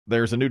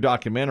there's a new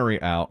documentary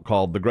out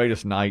called The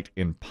Greatest Night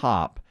in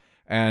Pop.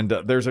 And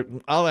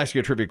I'll ask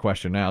you a trivia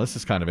question now. This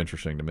is kind of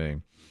interesting to me.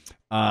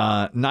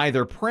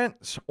 Neither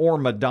Prince or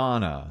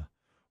Madonna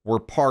were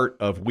part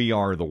of We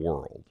Are the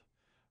World.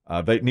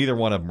 Neither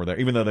one of them were there,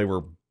 even though they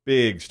were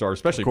big stars,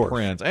 especially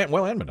Prince and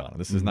Madonna.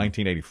 This is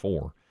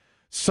 1984.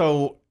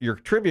 So your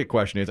trivia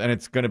question is, and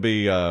it's going to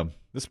be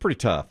this is pretty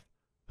tough.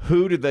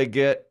 Who did they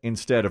get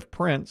instead of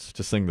Prince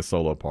to sing the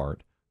solo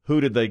part? Who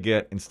did they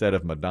get instead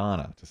of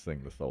Madonna to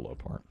sing the solo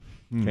part?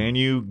 Can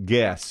you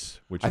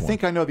guess which one? I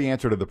think I know the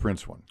answer to the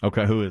Prince one.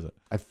 Okay, who is it?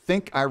 I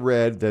think I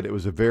read that it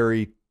was a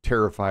very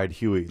terrified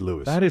Huey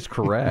Lewis. That is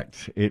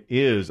correct. It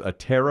is a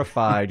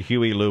terrified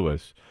Huey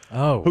Lewis.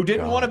 Oh, who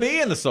didn't want to be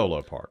in the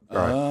solo part.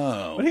 Right.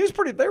 Oh. But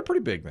they were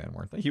pretty big then,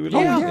 weren't they? Huey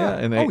Lewis. Yeah.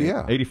 In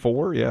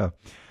 84, yeah.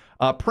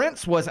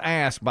 Prince was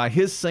asked by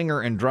his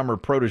singer and drummer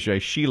protege,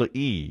 Sheila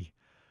E.,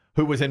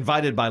 who was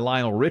invited by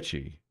Lionel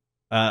Richie.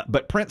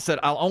 But Prince said,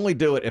 I'll only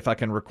do it if I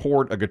can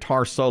record a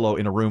guitar solo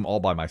in a room all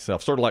by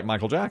myself, sort of like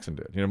Michael Jackson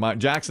did. You know,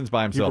 Jackson's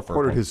by himself. He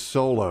recorded his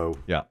solo.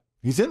 Yeah.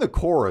 He's in the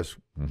chorus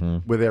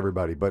with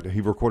everybody, but he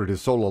recorded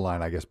his solo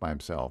line, I guess, by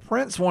himself.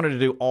 Prince wanted to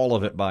do all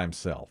of it by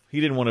himself. He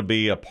didn't want to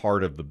be a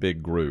part of the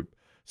big group.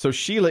 So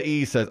Sheila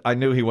E. says, I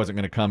knew he wasn't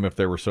going to come if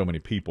there were so many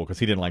people because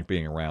he didn't like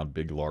being around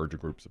big, large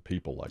groups of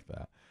people like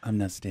that. I'm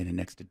not standing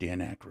next to Dan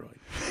Aykroyd.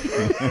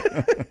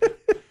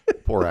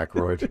 Poor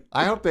Aykroyd.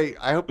 I hope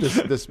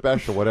this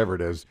special, whatever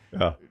it is,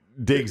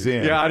 digs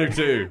in. Yeah, I do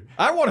too.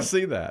 I want to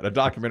see that, a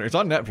documentary. It's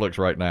on Netflix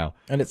right now.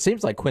 And it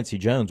seems like Quincy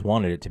Jones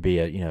wanted it to be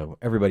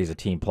everybody's a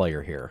team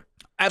player here.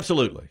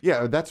 Absolutely.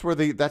 Yeah, that's where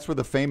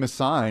the famous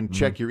sign,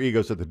 check your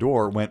egos at the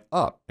door, went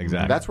up.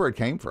 Exactly. That's where it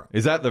came from.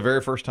 Is that the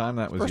very first time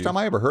that was First used? time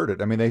I ever heard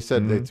it. I mean, they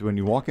said that when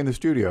you walk in the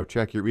studio,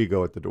 check your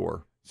ego at the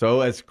door.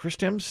 So as Chris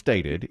Demm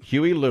stated,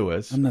 Huey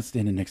Lewis. I'm not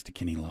standing next to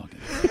Kenny Loggins.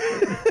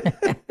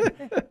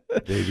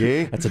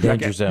 Biggie. That's a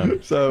danger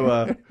zone.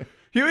 So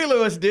Huey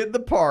Lewis did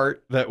the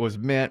part that was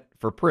meant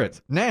for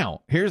Prince.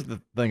 Now, here's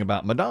the thing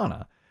about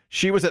Madonna.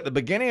 She was at the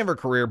beginning of her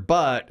career,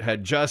 but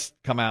had just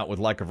come out with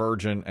Like a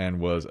Virgin and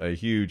was a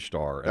huge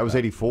star. That was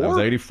 84? That was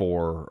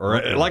 84.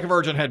 Or Like a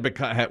Virgin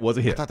was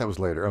a hit. I thought that was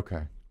later.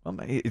 Okay.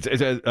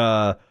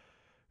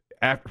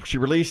 After she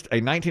released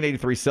a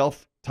 1983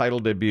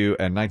 self-titled debut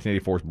and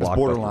 1984's blockbuster,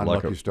 borderline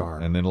Lucky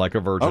Star. And then Like a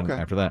Virgin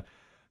after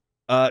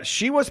that.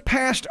 She was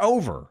passed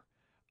over.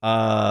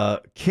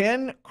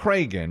 Ken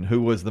Cragen,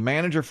 who was the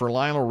manager for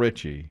Lionel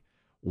Richie,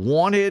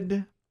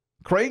 wanted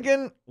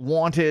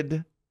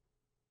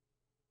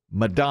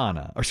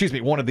Madonna,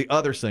 wanted the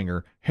other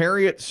singer,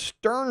 Harriet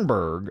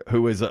Sternberg,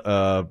 who is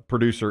a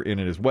producer in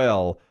it as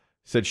well,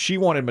 said she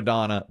wanted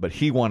Madonna, but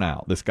he won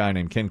out. This guy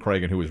named Ken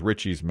Cragen, who was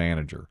Richie's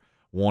manager,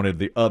 wanted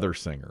the other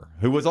singer,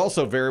 who was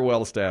also very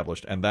well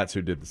established, and that's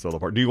who did the solo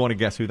part. Do you want to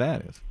guess who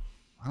that is?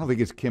 I don't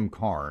think it's Kim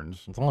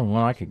Carnes. It's the only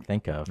one I can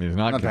think of. It's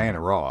not Diana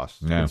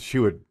Ross. No. She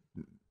would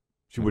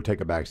take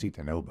a back seat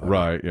to nobody.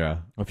 Right, yeah.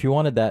 If you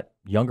wanted that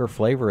younger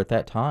flavor at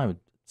that time,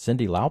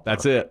 Cyndi Lauper.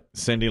 That's it,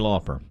 Cyndi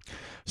Lauper.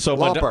 So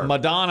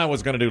Madonna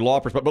was going to do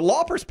Lauper's part, but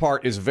Lauper's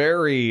part is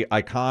very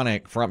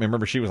iconic.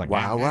 Remember, she was like,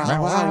 wow, wow,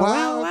 wow,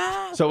 wow,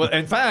 wow. So,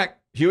 in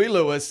fact, Huey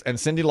Lewis and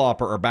Cyndi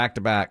Lauper are back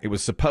to back. It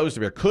was supposed to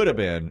be, or could have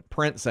been,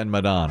 Prince and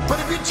Madonna. But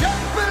if you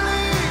just believe,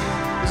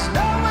 there's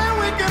nowhere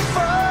we can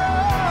fall.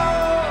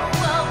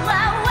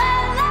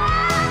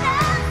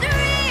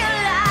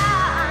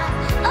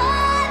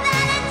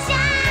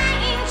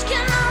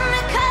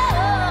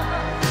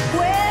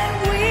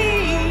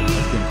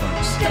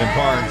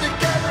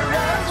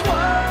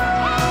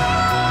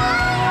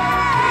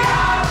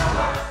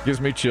 Gives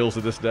me chills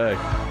to this day.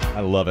 I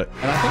love it.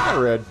 And I think I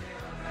read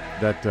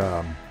that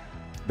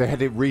they had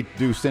to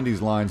redo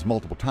Cindy's lines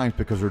multiple times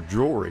because her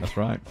jewelry That's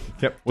right.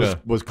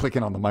 was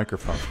clicking on the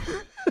microphone.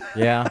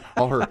 Yeah.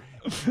 All her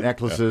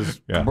necklaces,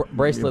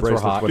 bracelets were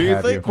hot. Do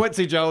you think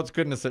Quincy Jones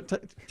couldn't have said,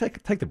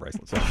 take the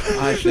bracelets off?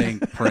 I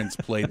think Prince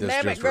played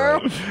this just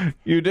right.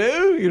 You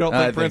do? You don't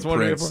think I Prince think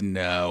wanted Prince, to?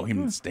 No,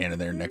 him standing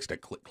there next to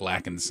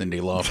clacking Cyndi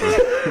Lauper.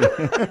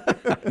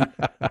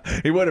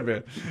 He would have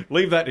been.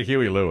 Leave that to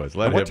Huey Lewis.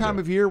 What time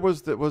of year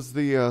was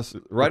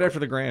the right after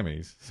the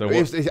Grammys? So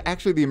it's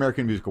actually the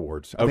American Music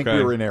Awards. I think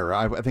we were in error.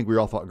 I think we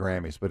all thought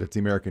Grammys, but it's the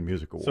American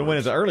Music Awards. So when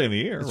is it? Early in the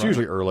year? It's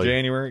usually early.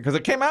 January, because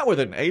it came out with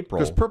it in April.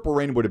 Because Purple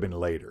Rain would have been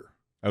later.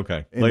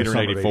 Okay, In later the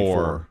in summer of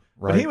 84.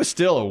 Right. But he was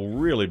still a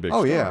really big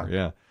star.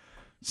 Yeah.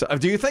 So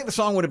do you think the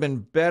song would have been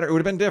better? It would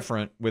have been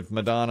different with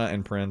Madonna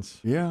and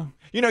Prince. Yeah.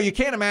 You know, you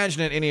can't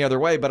imagine it any other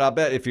way, but I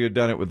bet if you had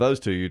done it with those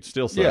two, you'd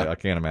still say, I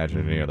can't imagine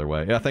it any other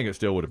way. Yeah, I think it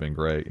still would have been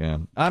great. Yeah.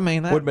 I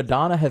mean, would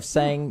Madonna have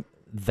sang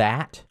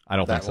that? I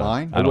don't think so.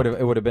 Line? It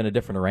would have been a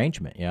different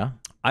arrangement, yeah?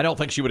 I don't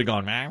think she would have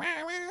gone,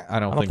 I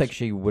don't think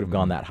she would have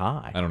gone that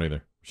high. I don't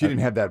either. She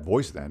didn't have that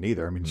voice then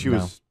either. I mean,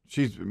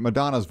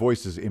 Madonna's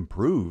voice has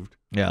improved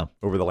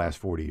over the last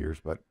 40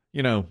 years, but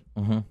you know,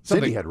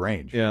 Cyndi had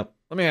range. Yeah.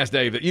 Let me ask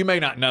Dave that you may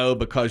not know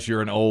because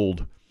you're an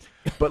old,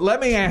 but let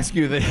me ask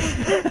you this.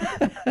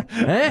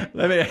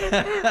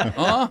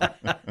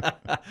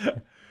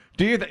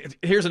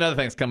 Here's another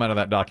thing that's come out of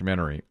that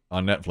documentary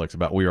on Netflix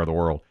about We Are the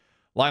World.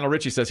 Lionel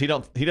Richie says he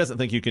doesn't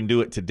think you can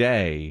do it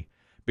today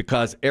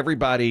because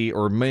everybody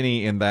or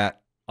many in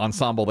that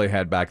ensemble they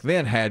had back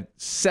then had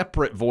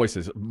separate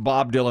voices.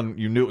 Bob Dylan,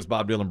 you knew it was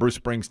Bob Dylan. Bruce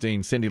Springsteen,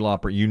 Cyndi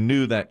Lauper, you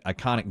knew that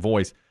iconic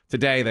voice.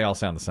 Today, they all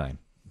sound the same.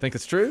 Think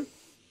it's true?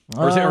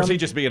 Or is he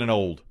just being an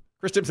old?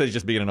 Chris Demm says he's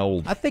just being an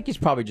old. I think he's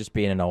probably just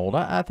being an old.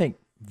 I think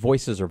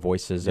voices are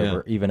voices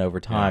even over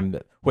time. Yeah.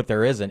 What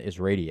there isn't is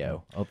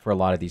radio for a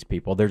lot of these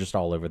people. They're just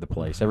all over the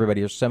place.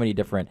 Everybody, there's so many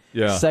different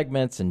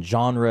segments and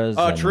genres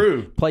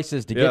and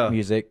places to get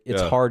music.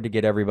 It's hard to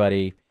get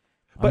everybody.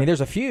 But, I mean,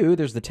 there's a few.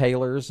 There's the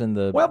Taylors and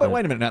the... Well, but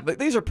wait a minute now.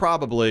 These are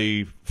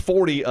probably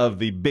 40 of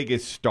the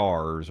biggest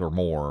stars or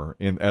more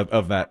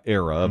of that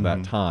era, of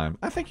that time.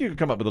 I think you could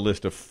come up with a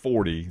list of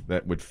 40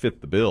 that would fit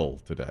the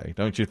bill today,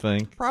 don't you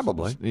think?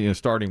 Probably. You know,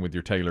 starting with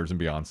your Taylors and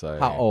Beyonce.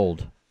 How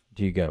old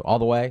do you go? All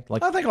the way?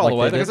 Like I think all the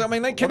way. Because, I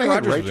mean, Kenny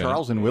Rogers Ray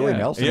Charles and Willie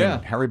Nelson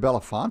and Harry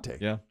Belafonte.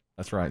 Yeah,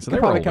 that's right. So they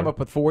probably come up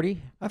with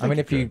 40. I mean,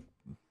 if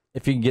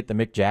you can get the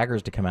Mick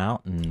Jaggers to come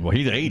out. And well,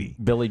 he's 80.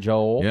 Billy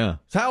Joel. Yeah.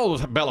 So how old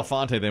was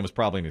Belafonte then? Was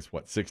probably in his,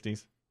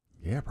 60s?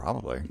 Yeah,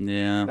 probably.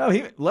 Yeah.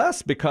 No,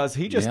 less because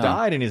he just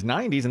died in his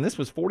 90s, and this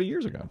was 40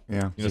 years ago.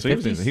 Yeah. You know, so he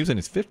was in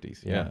his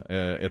 50s. Yeah.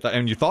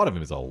 And you thought of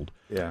him as old.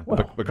 Yeah.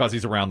 Well, because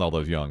he's around all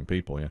those young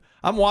people. Yeah.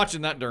 I'm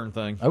watching that darn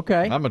thing.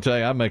 Okay. I'm going to tell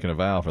you, I'm making a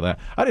vow for that.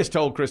 I just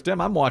told Chris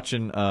Demm I'm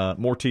watching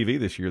more TV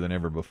this year than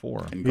ever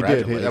before. He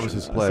did. That was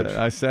his pledge.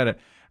 I said it.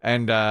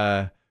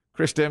 And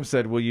Chris Demm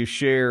said, will you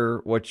share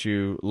what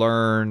you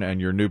learn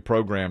and your new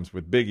programs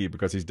with Biggie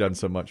because he's done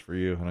so much for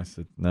you? And I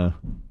said, no,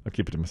 I'll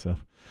keep it to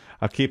myself.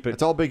 I'll keep it.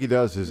 That's all Biggie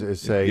does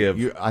is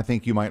say, I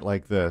think you might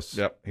like this.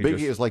 Yep,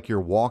 Biggie is like your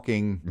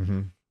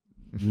walking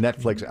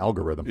Netflix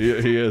algorithm.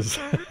 He is.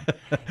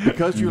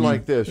 Because you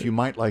like this, you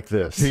might like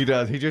this. He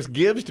does. He just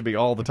gives to me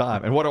all the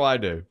time. And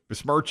what do?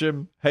 Besmirch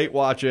him, hate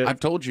watch it. I've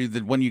told you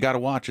that one you got to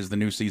watch is the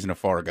new season of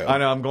Fargo. I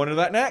know. I'm going to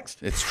that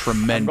next. It's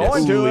tremendous. I'm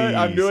going to it.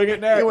 I'm doing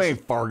it next. You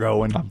ain't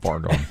Fargoing. I'm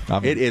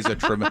Fargoing. It is a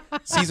tremendous.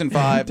 Season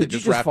 5 that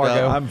just wrapped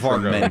up. I'm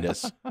Fargo.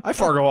 Tremendous. I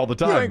Fargo all the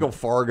time. You ain't go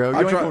Fargo. You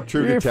ain't go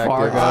True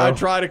Detective. I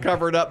try to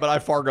cover it up, but I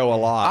Fargo a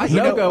lot.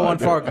 go on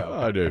Fargo.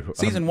 I do.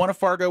 Season 1 of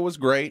Fargo was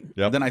great.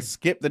 Yep. Then I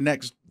skipped the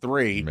next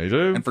 3. Me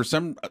too. And for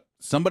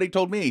somebody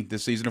told me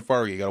this season of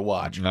Fargo you got to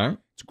watch. No.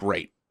 It's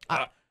great.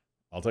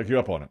 I'll take you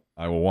up on it.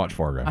 I will watch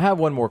Fargo. I have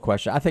one more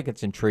question. I think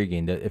it's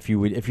intriguing that if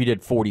you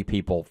did 40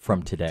 people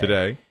from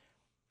today.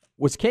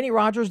 Was Kenny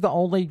Rogers the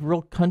only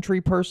real country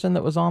person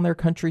that was on there,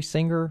 country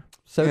singer,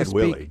 so to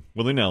speak?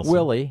 Willie Nelson.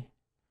 Willie.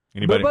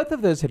 Anybody? But both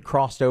of those had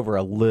crossed over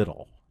a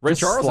little. Ray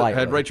Charles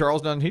had Ray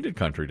Charles done. He did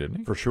country, didn't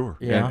he? For sure.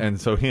 Yeah. And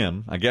so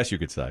I guess you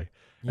could say.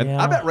 And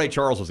Yeah. I bet Ray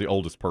Charles was the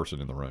oldest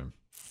person in the room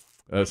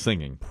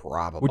singing.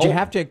 Probably. Would you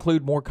have to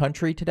include more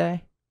country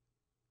today?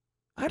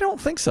 I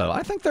don't think so.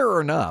 I think there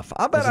are enough.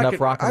 I bet There's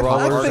enough rock and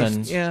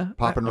rollers and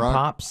pop and rock.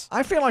 Pops?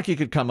 I feel like you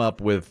could come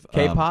up with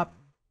K-pop?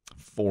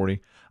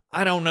 40.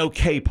 I don't know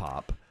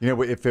K-pop. You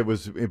know, if it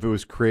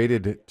was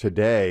created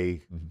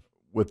today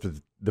with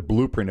the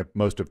blueprint of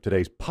most of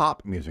today's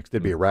pop music,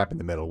 there'd be a rap in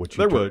the middle, which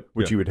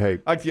you would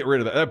hate. I'd get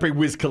rid of that. That'd be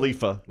Wiz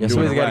Khalifa. Yeah,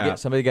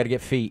 somebody got to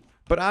get feet.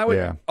 But I would.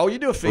 Yeah. Oh, you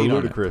do a feed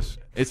on Ludacris.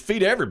 It's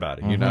feed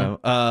everybody. You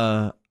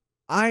know.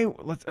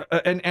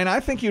 And I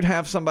think you'd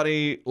have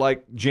somebody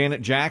like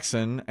Janet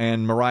Jackson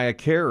and Mariah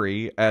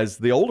Carey as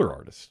the older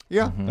artists.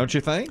 Yeah. Don't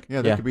you think?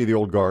 Yeah, they could be the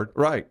old guard.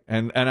 Right.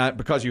 And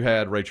because you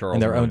had Ray Charles In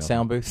their own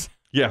sound booths?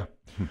 Yeah.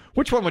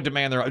 Which one would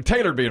demand their own?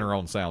 Taylor being her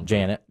own sound.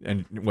 Janet.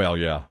 And well,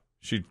 yeah,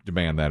 she'd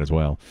demand that as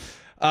well.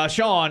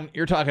 Sean,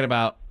 you're talking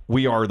about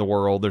We Are the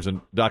World. There's a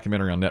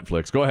documentary on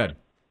Netflix. Go ahead.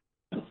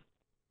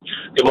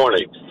 Good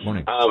morning.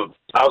 Morning.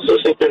 I was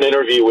listening to an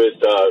interview with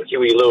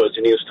Huey Lewis,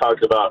 and he was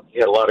talking about, he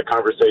had a lot of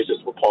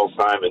conversations with Paul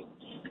Simon.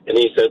 And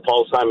he said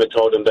Paul Simon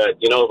told him that,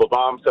 if a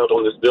bomb fell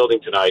on this building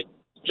tonight,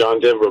 John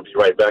Denver will be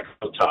right back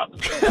on top.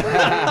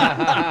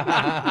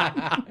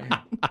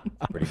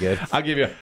 Pretty good. I'll give you.